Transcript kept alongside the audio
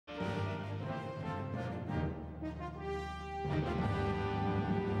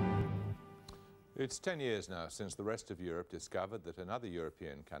It's 10 years now since the rest of Europe discovered that another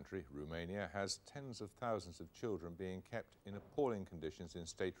European country, Romania, has tens of thousands of children being kept in appalling conditions in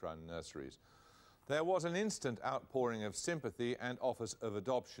state-run nurseries. There was an instant outpouring of sympathy and offers of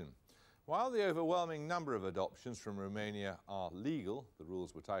adoption. While the overwhelming number of adoptions from Romania are legal, the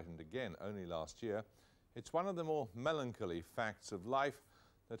rules were tightened again only last year, it's one of the more melancholy facts of life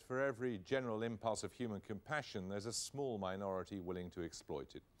that for every general impulse of human compassion, there's a small minority willing to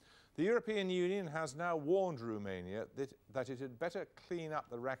exploit it. The European Union has now warned Romania that it had better clean up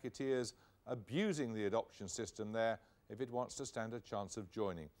the racketeers abusing the adoption system there if it wants to stand a chance of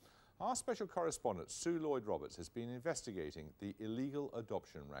joining. Our special correspondent, Lloyd-Roberts, has been investigating the illegal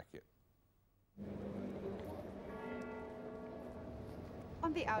adoption racket.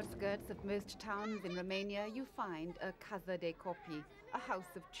 On the outskirts of most towns in Romania, you find a casa de copii, a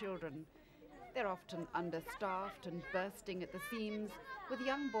house of children. They're often understaffed and bursting at the seams, with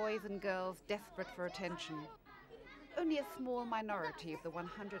young boys and girls desperate for attention. Only a small minority of the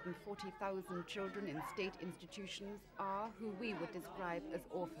 140,000 children in state institutions are who we would describe as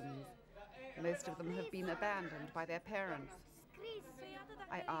orphans. Most of them have been abandoned by their parents.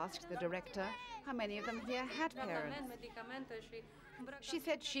 I asked the director how many of them here had parents. She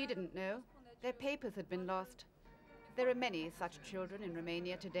said she didn't know. Their papers had been lost. There are many such children in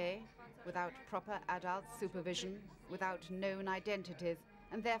Romania today, without proper adult supervision, without known identities,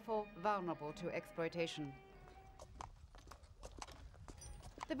 and therefore vulnerable to exploitation.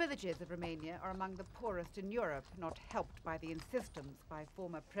 The villages of Romania are among the poorest in Europe, not helped by the insistence by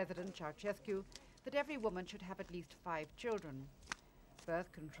former President Ceausescu that every woman should have at least 5 children.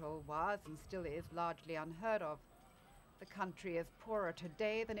 Birth control was and still is largely unheard of. The country is poorer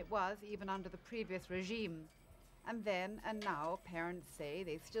today than it was even under the previous regime. And then and now parents say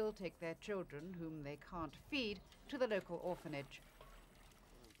they still take their children, whom they can't feed, to the local orphanage.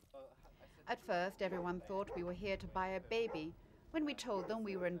 At first everyone thought we were here to buy a baby. When we told them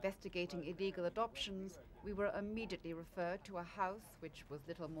we were investigating illegal adoptions, we were immediately referred to a house, which was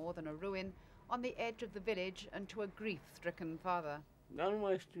little more than a ruin, on the edge of the village, and to a grief-stricken father.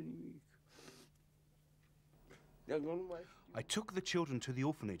 I took the children to the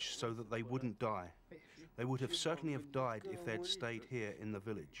orphanage so that they wouldn't die. They would have certainly have died if they'd stayed here in the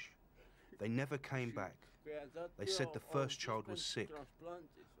village. They never came back. They said the first child was sick.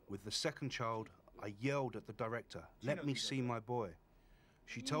 With the second child, I yelled at the director, "Let me see my boy."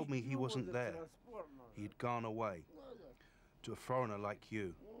 She told me he wasn't there. He had gone away. To a foreigner like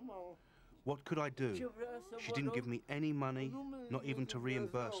you. What could I do? She didn't give me any money, not even to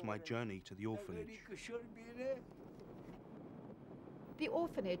reimburse my journey to the orphanage. The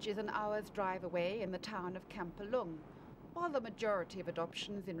orphanage is an hour's drive away in the town of Câmpulung. While the majority of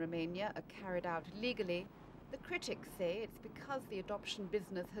adoptions in Romania are carried out legally, the critics say it's because the adoption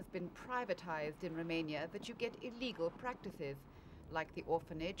business has been privatized in Romania that you get illegal practices, like the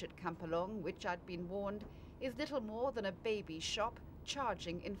orphanage at Câmpulung, which I'd been warned is little more than a baby shop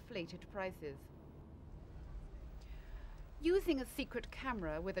charging inflated prices. Using a secret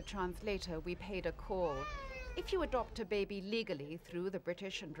camera with a translator, we paid a call. If you adopt a baby legally through the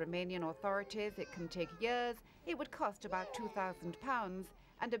British and Romanian authorities, it can take years, it would cost about £2,000,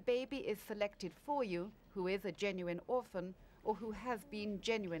 and a baby is selected for you who is a genuine orphan or who has been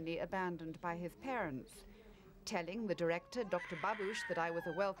genuinely abandoned by his parents. Telling the director, Dr. Babush, that I was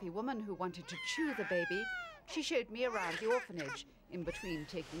a wealthy woman who wanted to choose a baby, she showed me around the orphanage, in between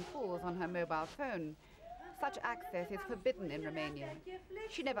taking calls on her mobile phone. Such access is forbidden in Romania.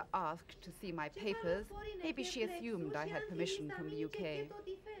 She never asked to see my papers. Maybe she assumed I had permission from the UK.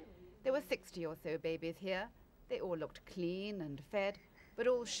 There were 60 or so babies here. They all looked clean and fed, but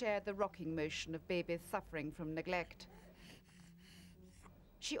all shared the rocking motion of babies suffering from neglect.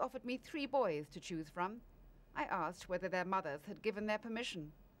 She offered me 3 boys to choose from. I asked whether their mothers had given their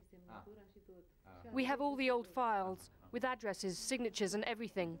permission. We have all the old files, with addresses, signatures and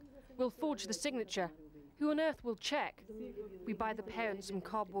everything. We'll forge the signature. Who on earth will check? We buy the parents some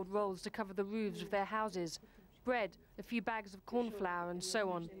cardboard rolls to cover the roofs of their houses, bread, a few bags of corn flour and so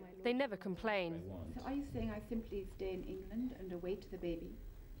on. They never complain. So are you saying I simply stay in England and await the baby?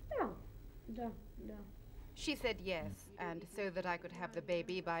 No. She said yes, and so that I could have the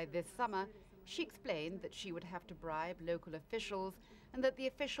baby by this summer, she explained that she would have to bribe local officials and that the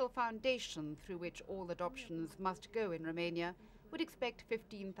official foundation through which all adoptions must go in Romania would expect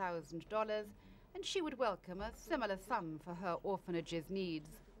 $15,000, and she would welcome a similar sum for her orphanage's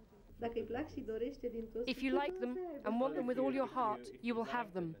needs. If you like them and want them with all your heart, you will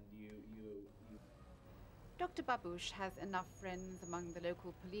have them. Dr. Babush has enough friends among the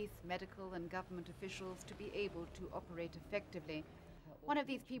local police, medical and government officials to be able to operate effectively. One of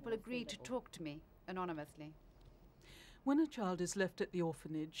these people agreed to talk to me. anonymously. When a child is left at the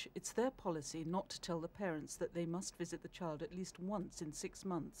orphanage, it's their policy not to tell the parents that they must visit the child at least once in 6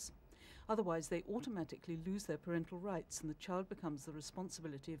 months. Otherwise, they automatically lose their parental rights and the child becomes the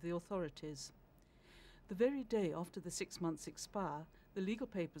responsibility of the authorities. The very day after the 6 months expire, the legal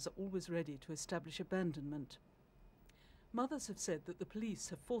papers are always ready to establish abandonment. Mothers have said that the police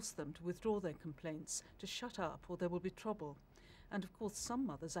have forced them to withdraw their complaints, to shut up or there will be trouble. And of course some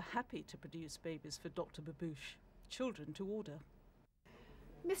mothers are happy to produce babies for Dr. Babouche, children to order.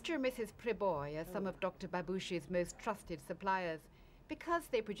 Mr. and Mrs. Preboy are some of Dr. Babouche's most trusted suppliers. Because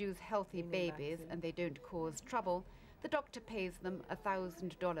they produce healthy babies and they don't cause trouble, the doctor pays them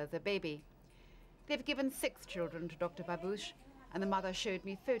 $1,000 a baby. They've given 6 children to Dr. Babouche, and the mother showed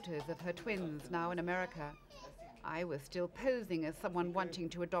me photos of her twins now in America. I was still posing as someone wanting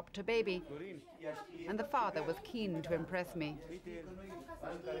to adopt a baby, and the father was keen to impress me.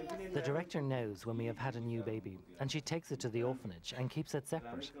 The director knows when we have had a new baby, and she takes it to the orphanage and keeps it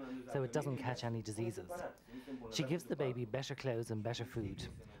separate, so it doesn't catch any diseases. She gives the baby better clothes and better food.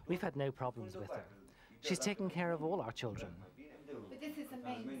 We've had no problems with her. She's taken care of all our children. But this is the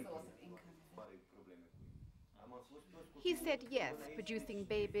main source of income. He said yes, producing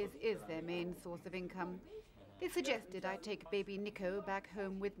babies is their main source of income. They suggested I take baby Nico back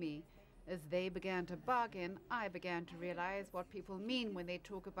home with me. As they began to bargain, I began to realize what people mean when they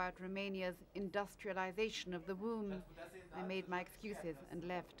talk about Romania's industrialization of the womb. I made my excuses and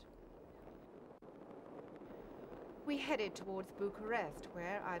left. We headed towards Bucharest,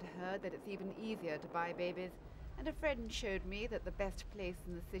 where I'd heard that it's even easier to buy babies, and a friend showed me that the best place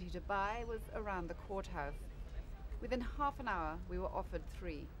in the city to buy was around the courthouse. Within half an hour, we were offered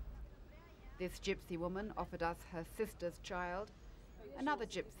 3. This gypsy woman offered us her sister's child. Another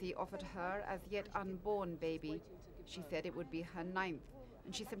gypsy offered her as yet unborn baby. She said it would be her 9th,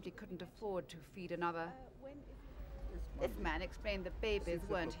 and she simply couldn't afford to feed another. This man explained that babies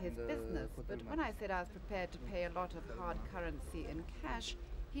weren't his business, but when I said I was prepared to pay a lot of hard currency in cash,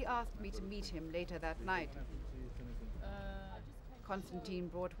 he asked me to meet him later that night. Constantine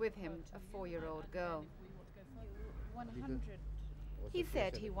brought with him a 4-year-old girl. 100. He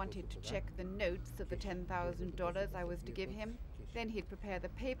said he wanted to check the notes of the $10,000 I was to give him, then he'd prepare the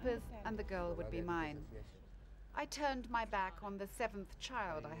papers and the girl would be mine. I turned my back on the 7th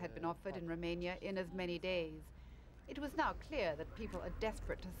child I had been offered in Romania in as many days. It was now clear that people are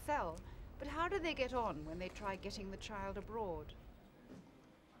desperate to sell, but how do they get on when they try getting the child abroad?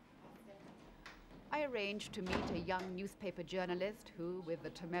 I arranged to meet a young newspaper journalist who, with the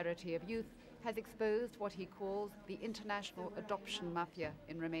temerity of youth, has exposed what he calls the international adoption mafia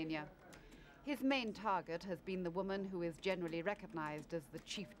in Romania. His main target has been the woman who is generally recognized as the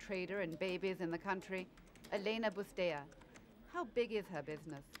chief trader in babies in the country, Elena Bustea. How big is her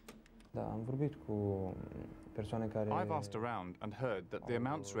business? I've asked around and heard that the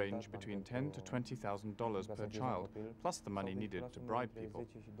amounts range between $10,000 to $20,000 per child, plus the money needed to bribe people.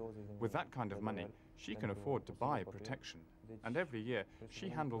 With that kind of money, she can afford to buy protection. And every year, she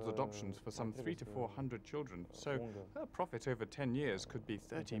handles adoptions for some 300 to 400 children, so her profit over 10 years could be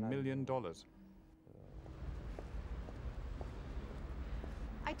 $30 million.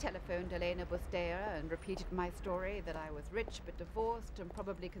 I telephoned Elena Bustea and repeated my story that I was rich but divorced and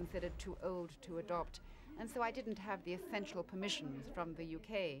probably considered too old to adopt, and so I didn't have the essential permissions from the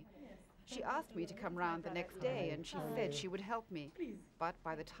UK. She asked me to come round the next day and she said she would help me, but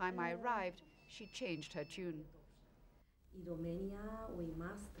by the time I arrived, she changed her tune. In Romania, we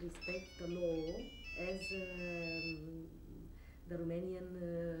must respect the law as the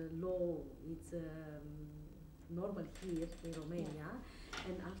Romanian law. It's normal here in Romania,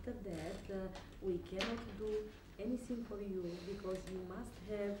 and after that we cannot do anything for you because you must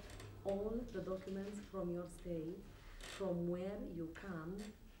have all the documents from your state, from where you come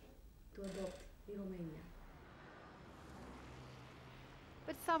to adopt in Romania.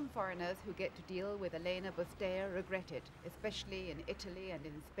 But some foreigners who get to deal with Elena Bustea regret it, especially in Italy and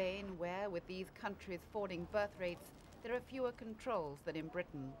in Spain, where, with these countries' falling birth rates, there are fewer controls than in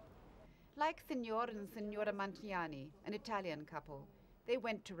Britain. Like Signor and Signora Mantiani, an Italian couple, they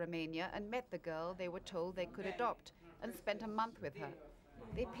went to Romania and met the girl they were told they could adopt and spent a month with her.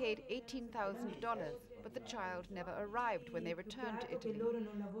 They paid $18,000, but the child never arrived when they returned to Italy.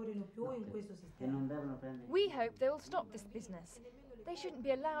 We hope they will stop this business. They shouldn't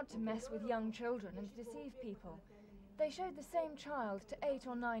be allowed to mess with young children and to deceive people. They showed the same child to 8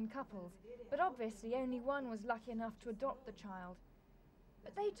 or 9 couples, but obviously only one was lucky enough to adopt the child.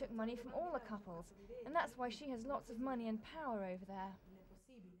 But they took money from all the couples, and that's why she has lots of money and power over there.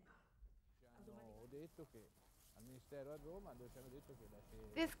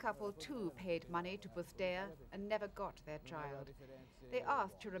 This couple too paid money to Bustea and never got their child. They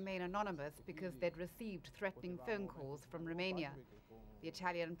asked to remain anonymous because they'd received threatening phone calls from Romania. The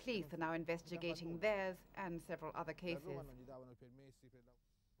Italian police are now investigating theirs and several other cases.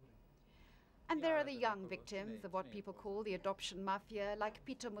 And there are the young victims of what people call the adoption mafia, like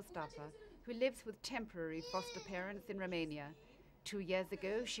Peter Mustafa, who lives with temporary foster parents in Romania. 2 years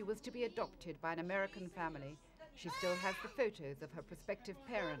ago, she was to be adopted by an American family. She still has the photos of her prospective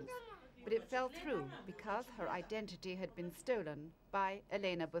parents, but it fell through because her identity had been stolen by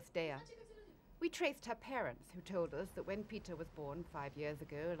Elena Bustea. We traced her parents, who told us that when Peter was born 5 years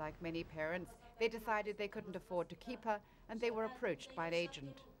ago, like many parents, they decided they couldn't afford to keep her, and they were approached by an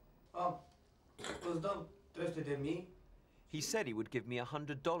agent. He said he would give me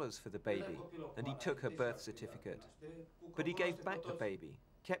 $100 for the baby, and he took her birth certificate. But he gave back the baby,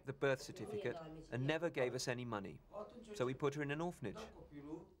 kept the birth certificate, and never gave us any money. So we put her in an orphanage.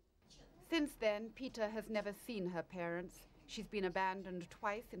 Since then, Peter has never seen her parents. She's been abandoned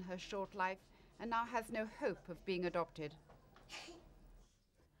twice in her short life and now has no hope of being adopted.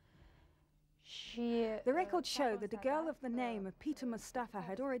 The records show that a girl of the name of Peter Mustafa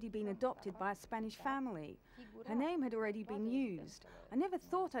had already been adopted by a Spanish family. Her name had already been used. I never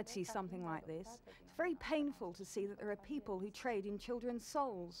thought I'd see something like this. It's very painful to see that there are people who trade in children's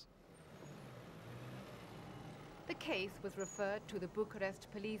souls. The case was referred to the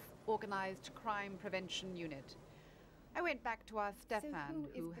Bucharest Police Organised Crime Prevention Unit. I went back to our Stefan,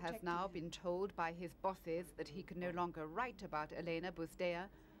 who has now been told by his bosses that he can no longer write about Elena Bustea,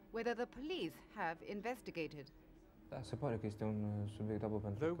 whether the police have investigated.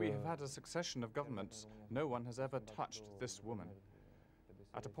 Though we have had a succession of governments, no one has ever touched this woman.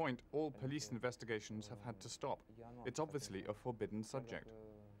 At a point, all police investigations have had to stop. It's obviously a forbidden subject.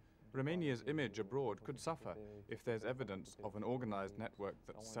 Romania's image abroad could suffer if there's evidence of an organized network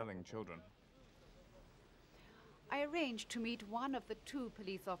that's selling children. I arranged to meet one of the 2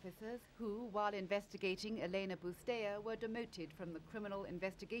 police officers who, while investigating Elena Bustea, were demoted from the Criminal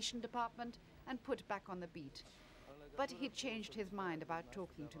Investigation Department and put back on the beat. But he changed his mind about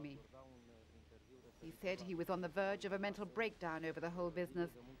talking to me. He said he was on the verge of a mental breakdown over the whole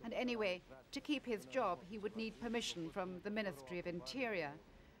business, and anyway, to keep his job, he would need permission from the Ministry of Interior,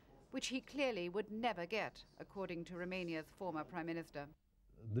 which he clearly would never get, according to Romania's former Prime Minister.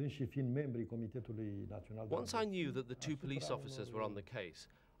 Once I knew that the 2 police officers were on the case,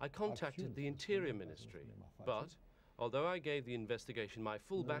 I contacted the Interior Ministry, but although I gave the investigation my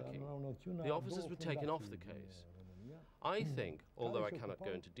full backing, the officers were taken off the case. I think, although I cannot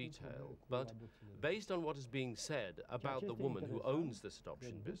go into detail, but based on what is being said about the woman who owns this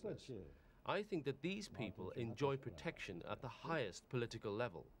adoption business, I think that these people enjoy protection at the highest political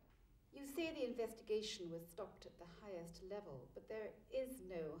level. You say the investigation was stopped at the highest level, but there is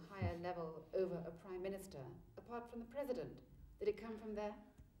no higher level over a Prime Minister, apart from the President. Did it come from there?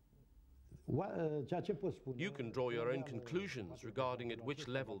 You can draw your own conclusions regarding at which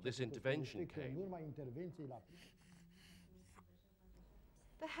level this intervention came.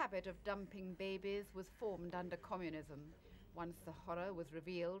 The habit of dumping babies was formed under communism. Once the horror was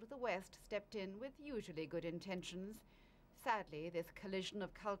revealed, the West stepped in with usually good intentions. Sadly, this collision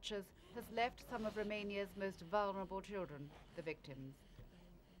of cultures has left some of Romania's most vulnerable children the victims.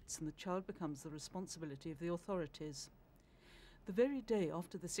 And the child becomes the responsibility of the authorities. The very day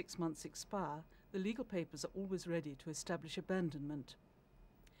after the 6 months expire, the legal papers are always ready to establish abandonment.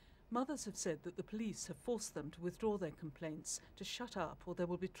 Mothers have said that the police have forced them to withdraw their complaints, to shut up, or there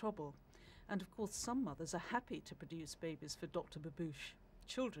will be trouble. And of course, some mothers are happy to produce babies for Dr. Babouche,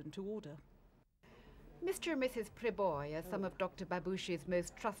 children to order. Mr. and Mrs. Preboy are some of Dr. Babouche's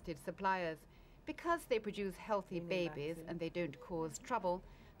most trusted suppliers. Because they produce healthy babies and they don't cause trouble,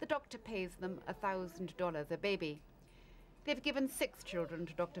 the doctor pays them $1,000 a baby. They've given 6 children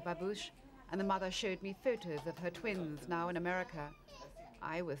to Dr. Babouche, and the mother showed me photos of her twins now in America.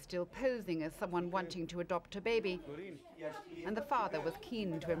 I was still posing as someone wanting to adopt a baby, and the father was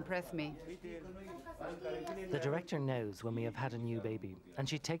keen to impress me. The director knows when we have had a new baby, and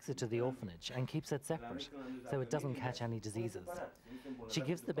she takes it to the orphanage and keeps it separate, so it doesn't catch any diseases. She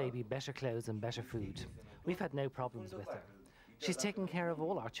gives the baby better clothes and better food. We've had no problems with her. She's taken care of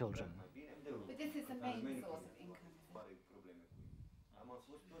all our children. But this is the main source of income.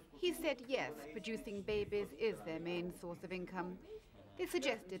 He said yes, producing babies is their main source of income. They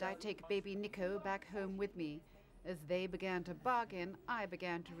suggested I take baby Nico back home with me. As they began to bargain, I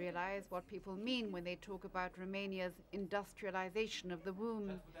began to realize what people mean when they talk about Romania's industrialization of the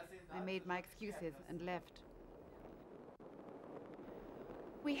womb. I made my excuses and left.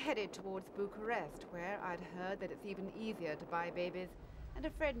 We headed towards Bucharest, where I'd heard that it's even easier to buy babies, and a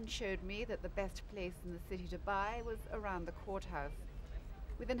friend showed me that the best place in the city to buy was around the courthouse.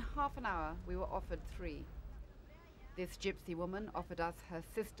 Within half an hour, we were offered 3. This gypsy woman offered us her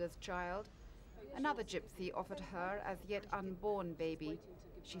sister's child. Another gypsy offered her as yet unborn baby.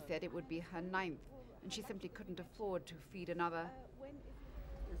 She said it would be her 9th, and she simply couldn't afford to feed another.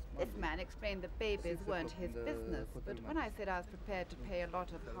 This man explained that babies weren't his business, but when I said I was prepared to pay a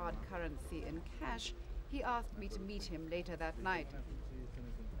lot of hard currency in cash, he asked me to meet him later that night.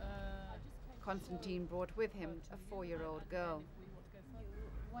 Constantine brought with him a 4-year-old girl.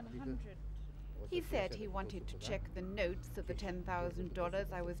 100. He said he wanted to check the notes of the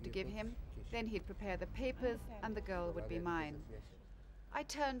 $10,000 I was to give him, then he'd prepare the papers and the girl would be mine. I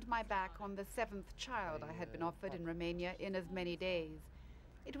turned my back on the 7th child I had been offered in Romania in as many days.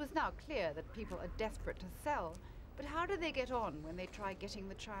 It was now clear that people are desperate to sell, but how do they get on when they try getting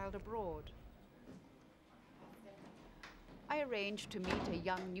the child abroad? I arranged to meet a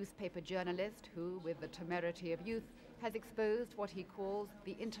young newspaper journalist who, with the temerity of youth, has exposed what he calls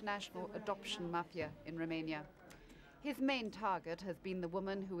the international adoption mafia in Romania. His main target has been the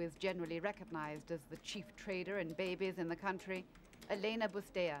woman who is generally recognized as the chief trader in babies in the country, Elena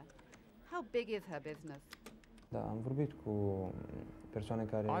Bustea. How big is her business?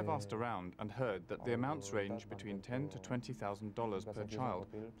 I've asked around and heard that the amounts range between $10,000 to $20,000 per child,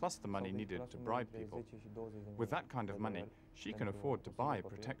 plus the money needed to bribe people. With that kind of money, she can afford to buy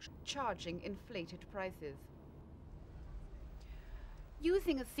protection. Charging inflated prices.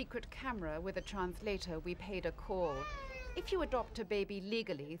 Using a secret camera with a translator, we paid a call. If you adopt a baby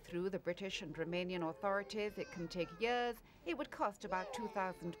legally through the British and Romanian authorities, it can take years. It would cost about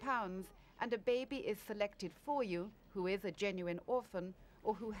 £2,000, and a baby is selected for you who is a genuine orphan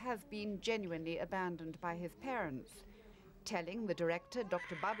or who has been genuinely abandoned by his parents. Telling the director,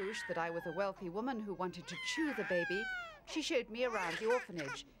 Dr. Babush, that I was a wealthy woman who wanted to choose a baby, she showed me around the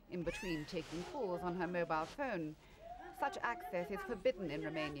orphanage, in between taking calls on her mobile phone. Such access is forbidden in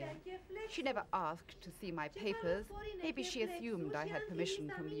Romania. She never asked to see my papers. Maybe she assumed I had permission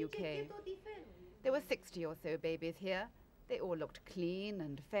from the UK. There were 60 or so babies here. They all looked clean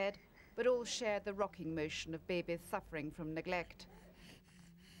and fed, but all shared the rocking motion of babies suffering from neglect.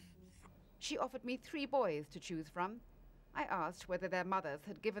 She offered me 3 boys to choose from. I asked whether their mothers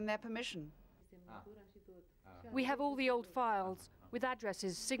had given their permission. We have all the old files, with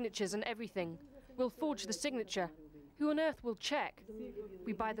addresses, signatures and everything. We'll forge the signature. Who on earth will check?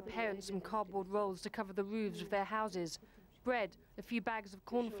 We buy the parents some cardboard rolls to cover the roofs of their houses, bread, a few bags of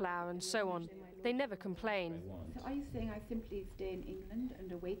corn flour and so on. They never complain. So are you saying I simply stay in England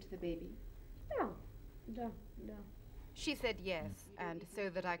and await the baby? No. She said yes, and so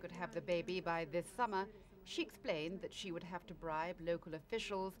that I could have the baby by this summer, she explained that she would have to bribe local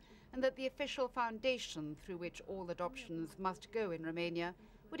officials and that the official foundation through which all adoptions must go in Romania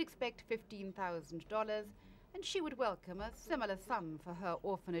would expect $15,000, and she would welcome a similar sum for her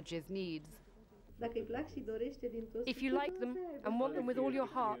orphanage's needs. If you like them and want them with all your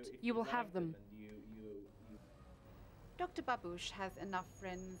heart, you will have them. Dr. Babush has enough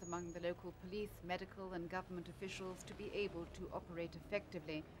friends among the local police, medical and government officials to be able to operate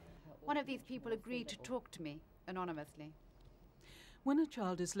effectively. One of these people agreed to talk to me anonymously. When a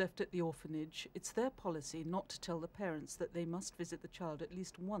child is left at the orphanage, it's their policy not to tell the parents that they must visit the child at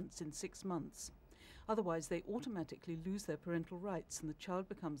least once in 6 months. Otherwise, they automatically lose their parental rights and the child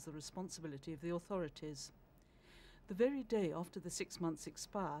becomes the responsibility of the authorities. The very day after the 6 months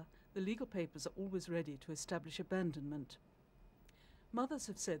expire, the legal papers are always ready to establish abandonment. Mothers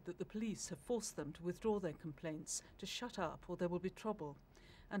have said that the police have forced them to withdraw their complaints, to shut up or there will be trouble.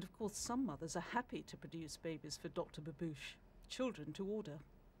 And of course, some mothers are happy to produce babies for Dr. Babush, children to order.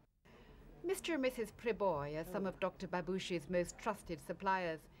 Mr. and Mrs. Preboy are some of Dr. Babush's most trusted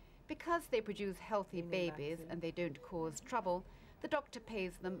suppliers. Because they produce healthy babies and they don't cause trouble, the doctor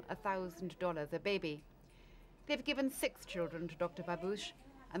pays them $1,000 a baby. They've given 6 children to Dr. Babush,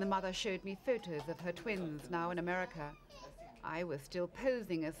 and the mother showed me photos of her twins now in America. I was still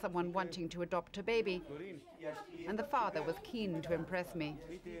posing as someone wanting to adopt a baby, and the father was keen to impress me.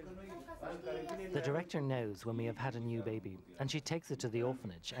 The director knows when we have had a new baby, and she takes it to the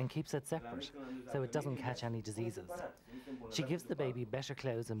orphanage and keeps it separate, so it doesn't catch any diseases. She gives the baby better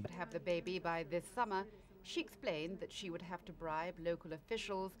clothes and have the baby by this summer. She explained that she would have to bribe local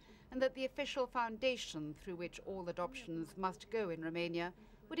officials and that the official foundation through which all adoptions must go in Romania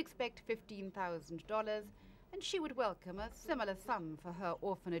would expect $15,000, and she would welcome a similar sum for her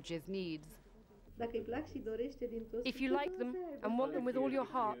orphanage's needs. If you like them and want them with all your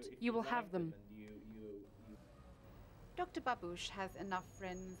heart, you will have them. Dr. Babouche has enough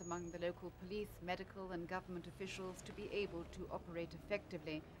friends among the local police, medical and government officials to be able to operate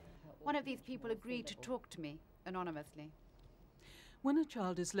effectively. One of these people agreed to talk to me anonymously. When a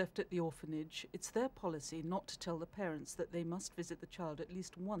child is left at the orphanage, it's their policy not to tell the parents that they must visit the child at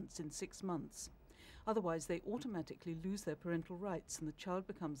least once in 6 months. Otherwise, they automatically lose their parental rights and the child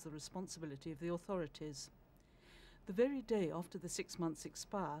becomes the responsibility of the authorities. The very day after the 6 months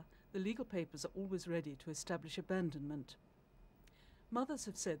expire, the legal papers are always ready to establish abandonment. Mothers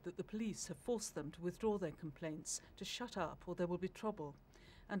have said that the police have forced them to withdraw their complaints, to shut up or there will be trouble.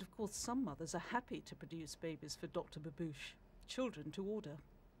 And of course some mothers are happy to produce babies for Dr. Babouche, children to order.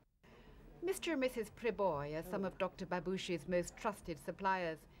 Mr. and Mrs. Preboy are some of Dr. Babouche's most trusted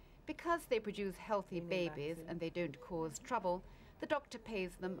suppliers. Because they produce healthy babies and they don't cause trouble, the doctor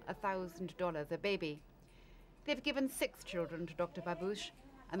pays them $1,000 a baby. They've given 6 children to Dr. Babouche,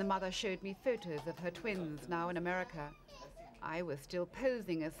 and the mother showed me photos of her twins now in America. I was still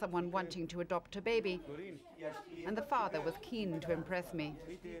posing as someone wanting to adopt a baby, and the father was keen to impress me.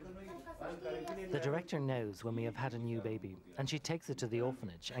 The director knows when we have had a new baby, and she takes it to the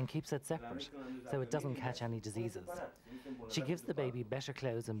orphanage and keeps it separate, so it doesn't catch any diseases. She gives the baby better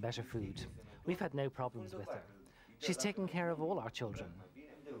clothes and better food. We've had no problems with her. She's taken care of all our children.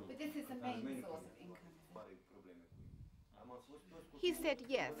 But this is the main source of income. He said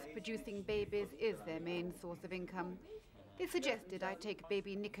yes, producing babies is their main source of income. They suggested I take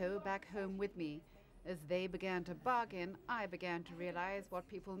baby Nico back home with me. As they began to bargain, I began to realize what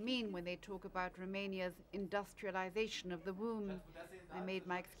people mean when they talk about Romania's industrialization of the womb. I made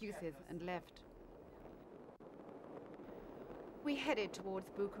my excuses and left. We headed towards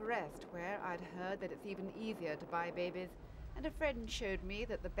Bucharest, where I'd heard that it's even easier to buy babies, and a friend showed me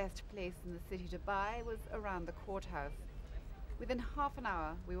that the best place in the city to buy was around the courthouse. Within half an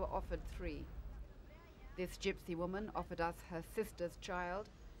hour, we were offered 3. This gypsy woman offered us her sister's child.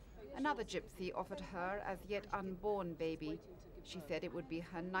 Another gypsy offered her as yet unborn baby. She said it would be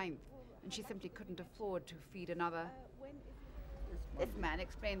her 9th, and she simply couldn't afford to feed another. This man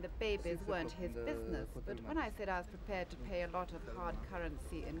explained that babies weren't his business, but when I said I was prepared to pay a lot of hard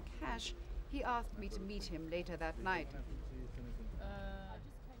currency in cash, he asked me to meet him later that night.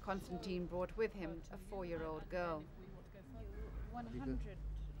 Constantine brought with him a 4-year-old girl. 100.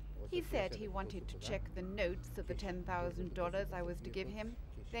 He said he wanted to check the notes of the $10,000 I was to give him,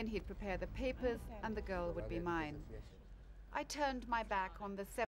 then he'd prepare the papers and the girl would be mine. I turned my back on the